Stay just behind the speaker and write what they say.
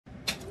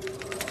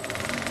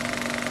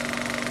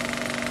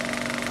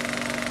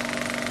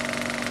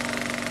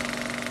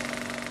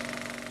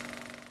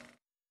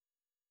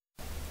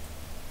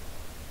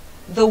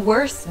The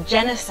worst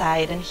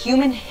genocide in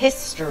human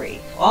history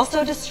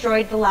also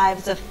destroyed the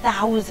lives of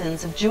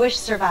thousands of Jewish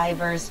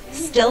survivors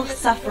still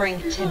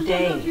suffering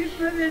today.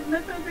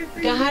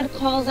 God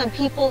calls on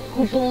people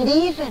who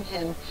believe in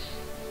Him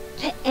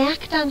to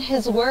act on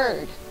His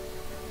word.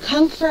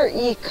 Comfort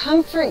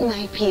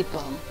my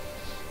people.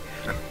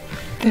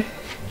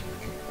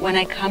 When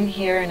I come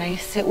here and I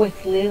sit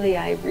with Lily,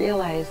 I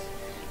realize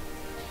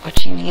what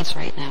she needs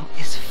right now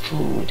is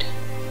food.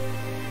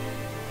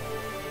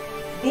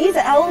 These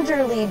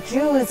elderly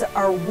Jews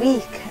are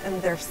weak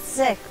and they're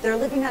sick. They're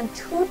living on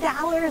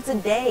 $2 a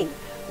day,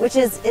 which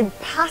is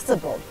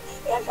impossible.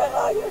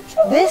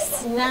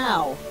 This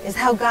now is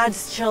how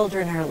God's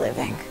children are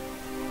living.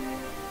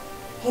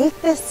 Take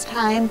this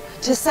time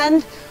to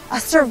send a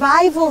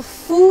survival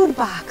food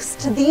box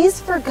to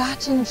these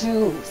forgotten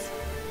Jews.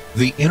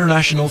 The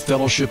International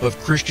Fellowship of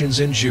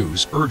Christians and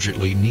Jews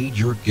urgently need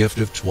your gift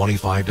of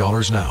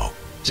 $25 now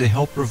to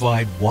help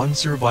provide one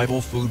survival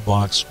food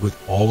box with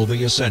all of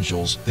the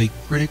essentials they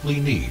critically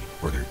need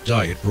for their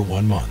diet for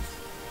 1 month.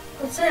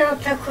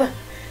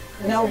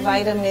 No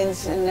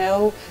vitamins and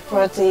no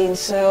protein,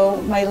 so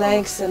my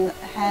legs and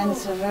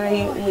hands are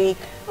very weak.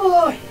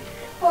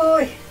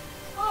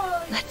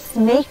 Let's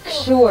make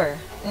sure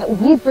that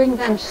we bring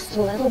them just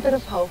a little bit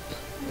of hope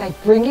by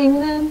bringing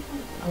them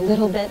a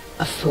little bit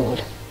of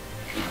food.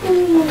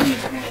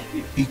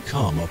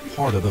 Become a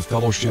part of the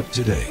fellowship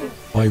today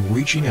by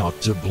reaching out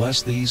to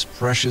bless these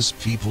precious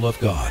people of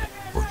God.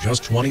 For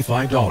just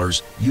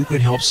 $25, you can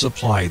help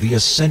supply the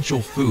essential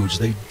foods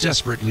they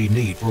desperately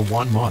need for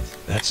 1 month.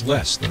 That's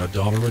less than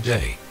 $1 a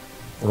day.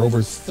 For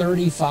over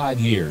 35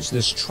 years,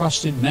 this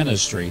trusted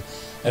ministry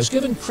has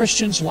given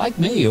Christians like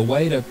me a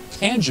way to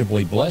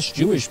tangibly bless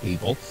Jewish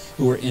people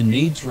who are in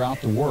need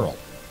throughout the world.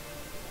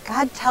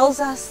 God tells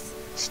us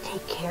to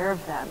take care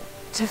of them,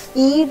 to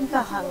feed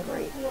the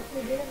hungry.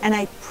 And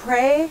I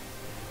pray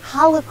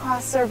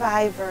Holocaust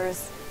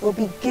survivors will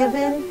be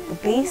given the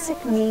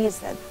basic needs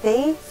that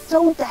they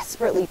so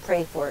desperately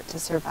pray for to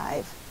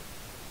survive.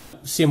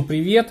 Всем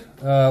привет!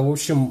 В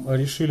общем,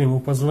 решили мы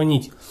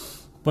позвонить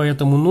по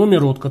этому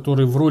номеру, вот,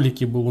 который в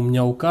ролике был у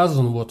меня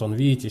указан. Вот он,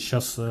 видите,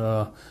 сейчас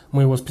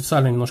мы его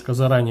специально немножко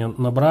заранее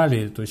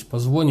набрали. То есть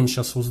позвоним,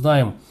 сейчас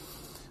узнаем,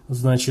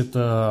 значит,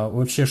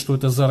 вообще, что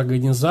это за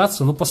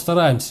организация. Ну,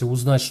 постараемся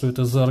узнать, что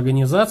это за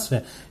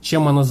организация,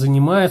 чем она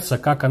занимается,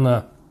 как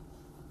она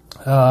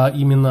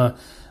именно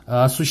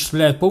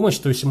осуществляет помощь.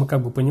 То есть мы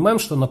как бы понимаем,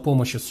 что она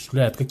помощь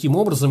осуществляет, каким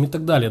образом и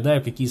так далее, да,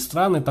 и какие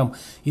страны там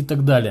и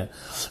так далее.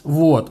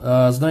 Вот,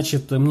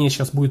 значит, мне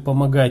сейчас будет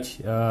помогать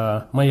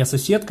моя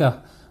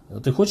соседка.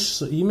 Ты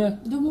хочешь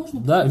имя? Да, можно.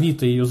 Да,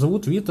 Вита, ее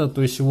зовут Вита,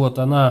 то есть вот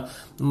она,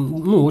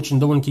 ну,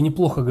 очень довольно-таки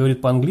неплохо говорит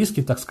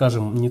по-английски, так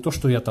скажем, не то,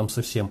 что я там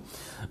совсем.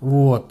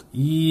 Вот,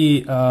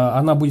 и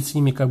она будет с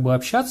ними как бы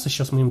общаться,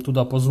 сейчас мы им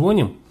туда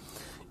позвоним.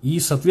 И,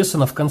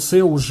 соответственно, в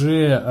конце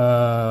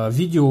уже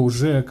видео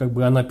уже как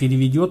бы она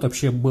переведет,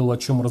 вообще был о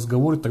чем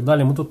разговор и так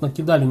далее. Мы тут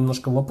накидали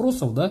немножко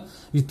вопросов, да?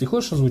 Вит, ты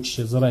хочешь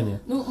озвучить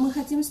заранее? Ну, мы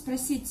хотим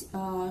спросить,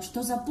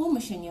 что за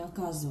помощь они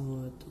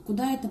оказывают,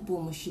 куда эта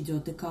помощь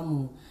идет и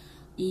кому,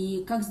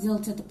 и как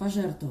сделать это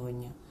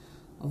пожертвование.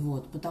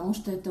 Вот, потому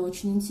что это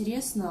очень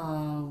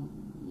интересно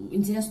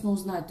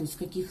узнать, то есть в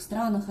каких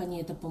странах они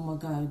это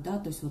помогают, да,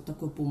 то есть вот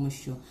такой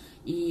помощью,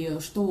 и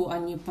что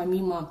они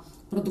помимо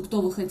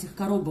продуктовых этих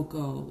коробок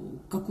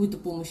какую-то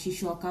помощь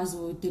еще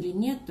оказывают или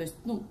нет, то есть,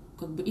 ну,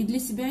 как бы и для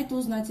себя это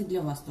узнать, и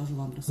для вас тоже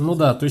вам рассказать. Ну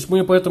да, то есть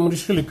мы поэтому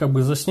решили как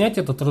бы заснять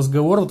этот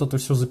разговор, вот это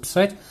все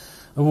записать.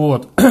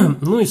 Вот,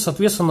 ну и,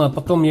 соответственно,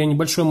 потом я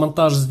небольшой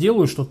монтаж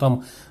сделаю, что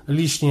там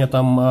лишнее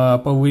там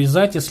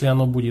повырезать, если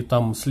оно будет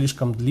там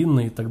слишком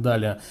длинное и так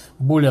далее.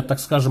 Более, так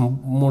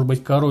скажем, может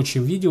быть, короче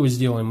видео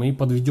сделаем и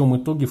подведем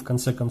итоги в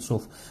конце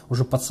концов,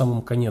 уже под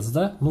самым конец,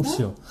 да? Ну да?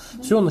 Все.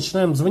 Да. Все,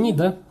 начинаем звонить,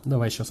 да?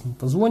 Давай сейчас мы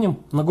позвоним.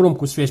 На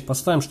громкую связь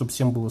поставим, чтобы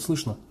всем было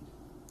слышно.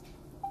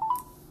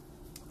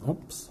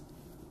 Опс.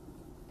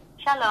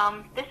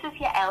 Shalom, this is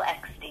Yael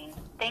Eckstein.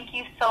 Thank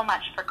you so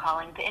much for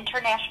calling the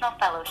International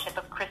Fellowship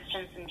of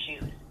Christians and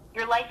Jews.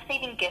 Your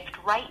life-saving gift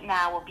right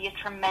now will be a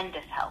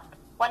tremendous help.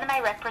 One of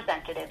my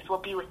representatives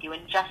will be with you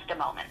in just a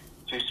moment.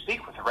 To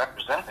speak with a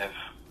representative,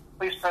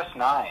 please press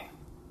 9.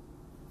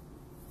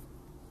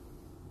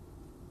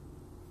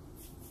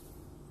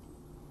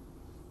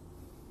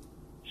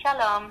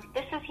 Shalom,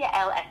 this is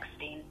Yael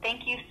Eckstein.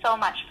 Thank you so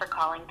much for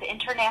calling the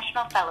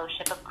International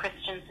Fellowship of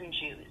Christians and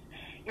Jews.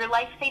 Your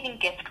life-saving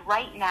gift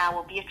right now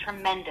will be a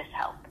tremendous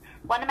help.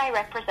 One of my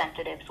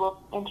representatives will...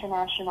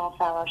 International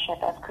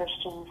Fellowship of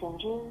Christians and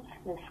Jews.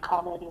 This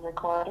call may be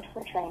recorded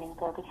for training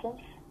purposes.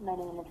 My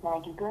name is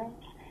Maggie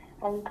Burns.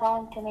 Are you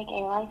calling to make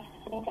a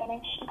life-saving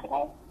donation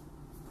today?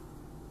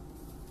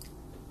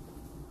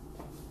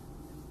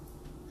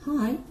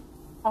 Hi.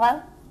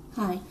 Hello?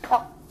 Hi.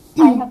 Oh,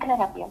 hi, how can I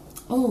help you?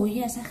 Oh,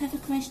 yes, I have a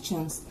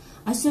question.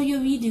 I saw your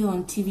video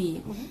on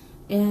TV,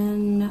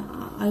 and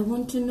I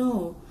want to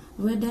know,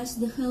 where does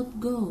the help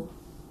go?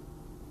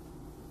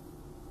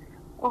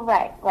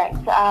 Right.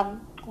 So,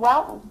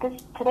 well,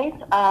 today's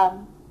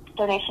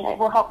donation, it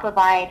will help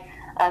provide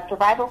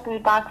survival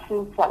food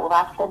boxes that will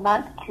last a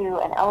month to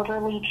an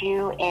elderly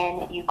Jew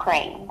in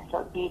Ukraine. So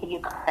it'd be the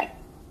Ukraine.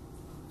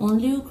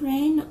 Only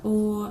Ukraine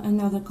or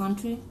another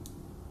country?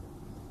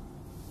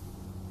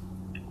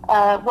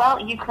 Well,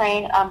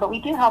 Ukraine, but we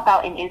do help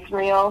out in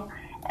Israel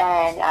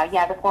and,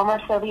 the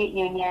former Soviet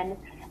Union,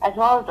 as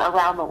well as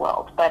around the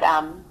world. But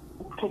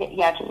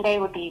today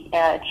would be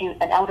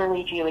an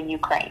elderly Jew in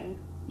Ukraine.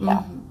 So.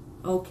 Mm-hmm.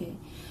 Okay.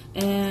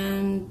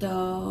 And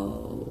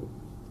who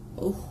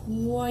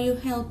are you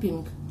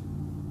helping?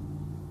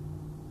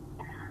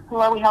 Who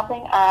are we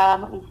helping?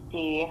 Let me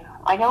see.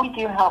 I know we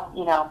do help,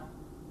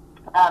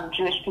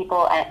 Jewish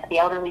people, the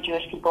elderly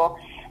Jewish people,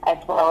 as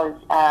well as,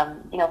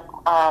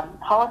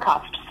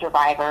 Holocaust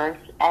survivors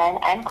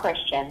and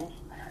Christians.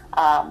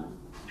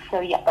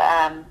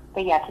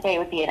 Today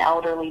would be an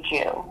elderly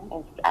Jew.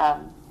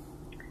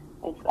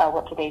 Is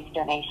what today's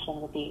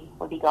donation would be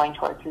going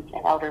towards, is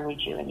an elderly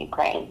Jew in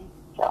Ukraine.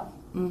 So.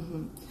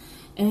 Mm-hmm.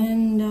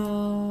 And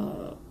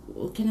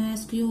can I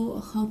ask you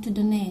how to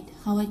donate?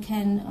 How I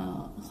can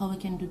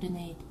do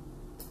donate?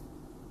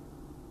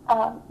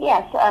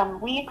 Yes,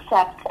 we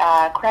accept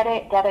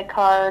credit, debit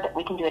card.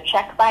 We can do a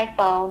check by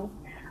phone.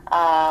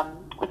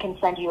 We can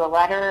send you a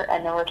letter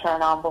and a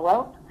return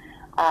envelope,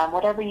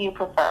 whatever you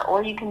prefer.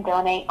 Or you can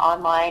donate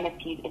online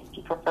if you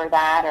prefer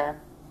that, or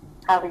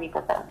however you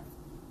prefer.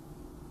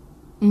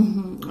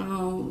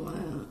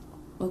 Mm-hmm.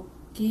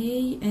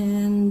 Okay,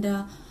 and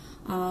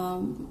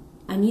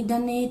I need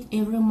donate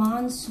every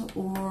month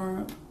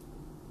or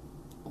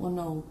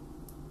no?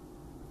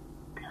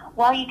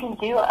 Well, you can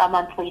do a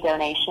monthly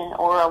donation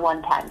or a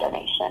one-time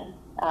donation,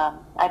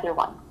 either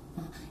one.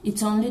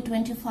 It's only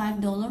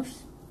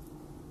 $25?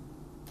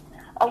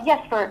 Oh,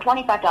 yes, for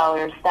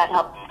 $25, that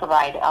helps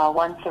provide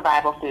one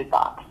survival food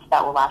box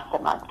that will last a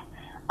month.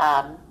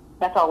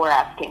 That's all we're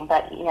asking,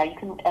 but you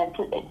can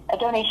a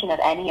donation of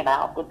any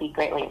amount would be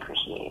greatly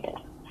appreciated.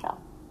 So.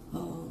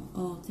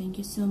 Oh, thank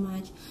you so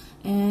much.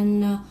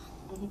 And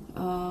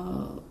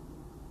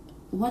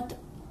what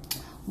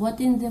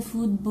in the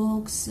food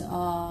box?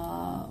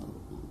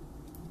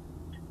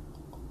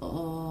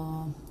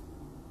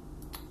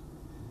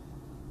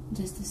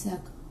 Just a sec.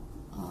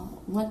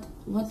 What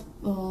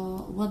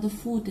the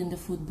food in the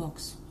food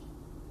box?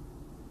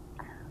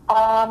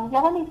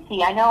 Let me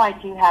see. I know I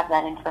do have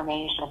that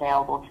information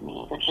available to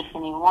me. So just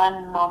give me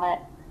one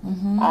moment.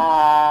 Mm-hmm.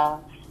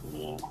 Let's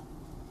see.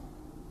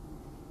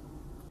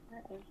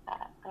 Where is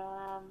that?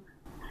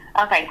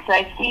 Okay, so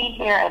I see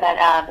here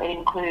that it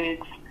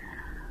includes,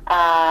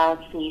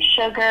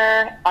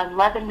 sugar,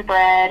 unleavened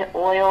bread,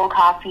 oil,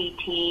 coffee,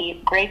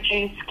 tea, grape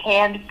juice,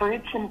 canned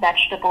fruits and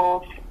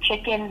vegetables,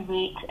 chicken,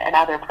 meat, and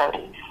other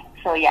produce.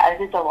 So yeah,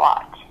 it is a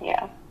lot.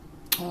 Yeah.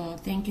 Oh,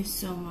 thank you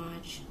so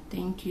much.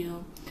 Thank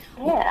you.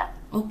 Yeah.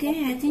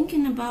 Okay, I'm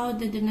thinking about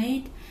the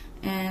donate,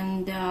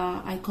 and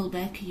I call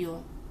back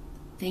you.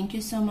 Thank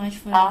you so much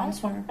for the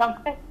answer. Sounds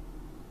good.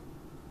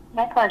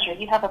 My pleasure.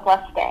 You have a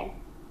blessed day.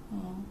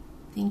 Oh,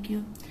 thank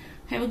you.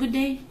 Have a good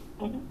day.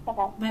 Mm-hmm.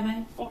 Bye-bye.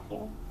 Bye-bye. Thank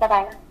you.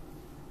 Bye-bye.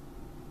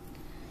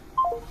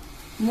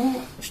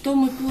 Ну, что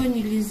мы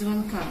поняли из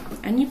звонка?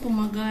 Они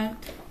помогают,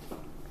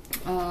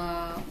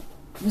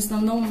 в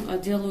основном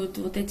делают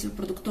вот эти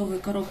продуктовые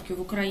коробки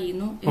в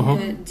Украину.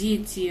 Это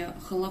дети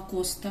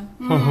Холокоста,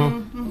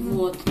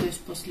 вот, то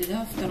есть после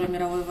Второй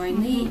мировой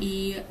войны,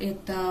 и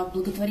это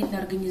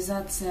благотворительная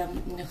организация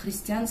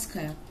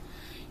христианская,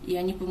 и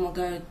они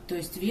помогают, то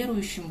есть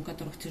верующим, у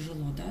которых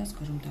тяжело,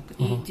 скажем так,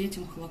 и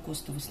детям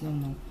Холокоста в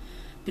основном.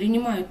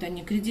 Принимают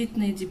они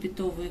кредитные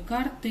дебетовые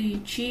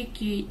карты,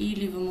 чеки,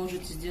 или вы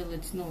можете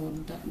сделать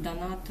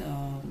донат,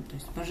 то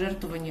есть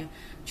пожертвование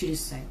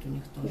через сайт у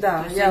них тоже.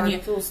 Да, то есть я они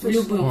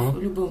услышала.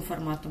 любым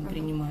форматом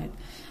принимают.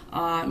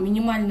 А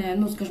минимальная,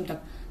 скажем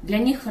так, для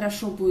них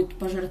хорошо будет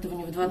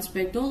пожертвование в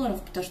 $25,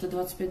 потому что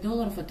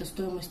 $25 это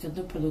стоимость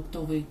одной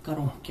продуктовой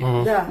коробки.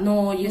 Да,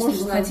 но если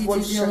вы хотите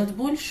больше сделать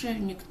больше,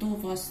 никто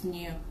вас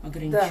не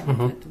ограничивает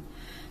в этом.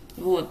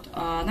 Вот,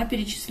 она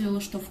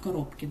перечислила, что в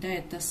коробке,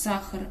 это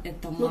сахар,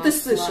 это масло, ты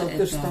слышал,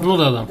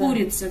 это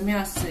курица,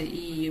 мясо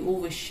и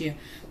овощи,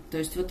 то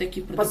есть вот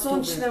такие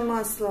продуктовые. Подсолнечное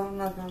масло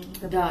надо.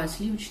 Да,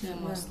 сливочное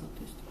масло,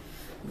 то есть,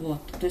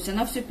 вот, то есть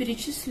она все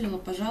перечислила,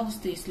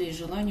 пожалуйста, если есть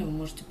желание, вы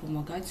можете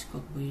помогать,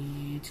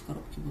 и эти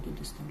коробки будут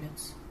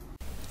доставляться.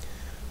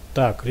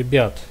 Так,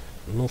 ребят,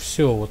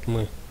 все, вот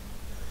мы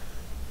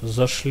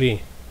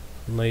зашли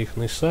на их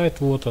сайт,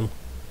 вот он,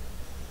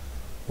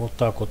 вот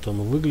так вот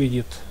он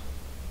выглядит.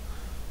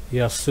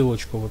 Я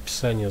ссылочку в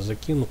описании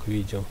закину к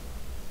видео.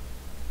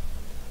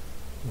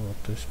 Вот,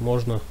 то есть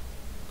можно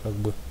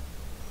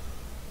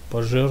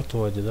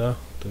пожертвовать, то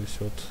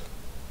есть вот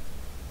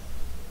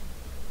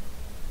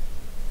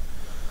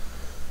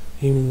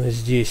именно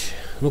здесь.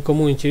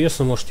 Кому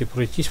интересно, можете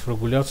пройтись,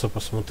 прогуляться,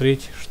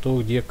 посмотреть,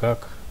 что, где,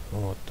 как.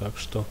 Вот, так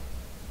что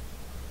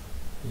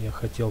я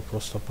хотел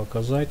просто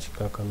показать,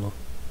 как оно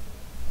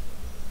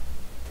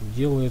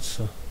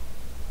делается.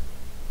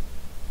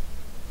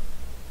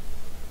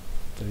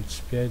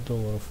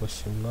 $35,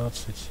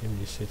 18,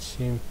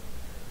 77,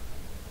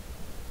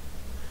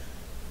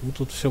 Ну,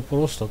 тут все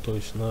просто, то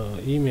есть на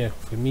имя,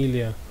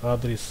 фамилия,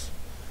 адрес,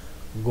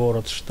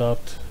 город, штат,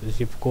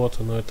 зип-код,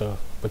 но это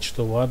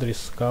почтовый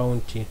адрес,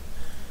 каунти.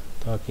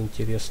 Так,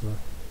 интересно.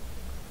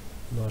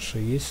 Наши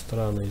есть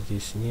страны,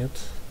 здесь нет.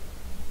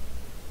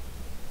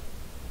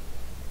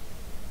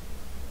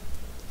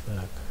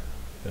 Так,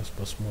 сейчас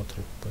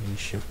посмотрим,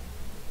 поищем.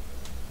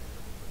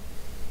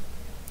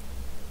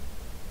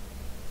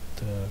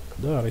 Так,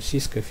 да,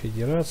 Российская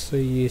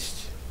Федерация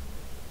есть.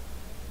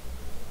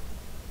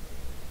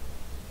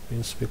 В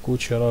принципе,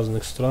 куча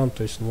разных стран,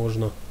 то есть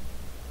можно...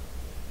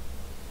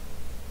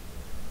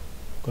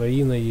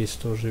 Украина есть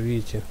тоже,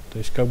 видите. То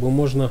есть, как бы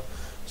можно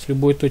с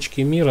любой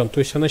точки мира, то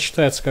есть она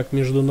считается как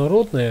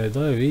международная,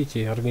 да,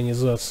 видите,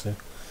 организация.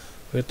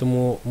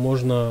 Поэтому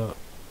можно,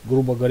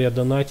 грубо говоря,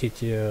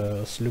 донатить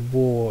с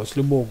любого,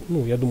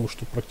 ну, я думаю,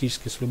 что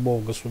практически с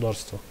любого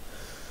государства.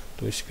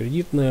 То есть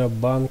кредитная,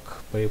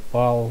 банк,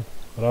 PayPal,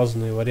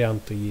 разные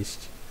варианты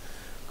есть,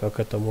 как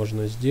это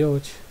можно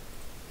сделать.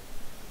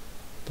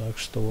 Так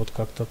что вот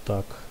как-то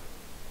так.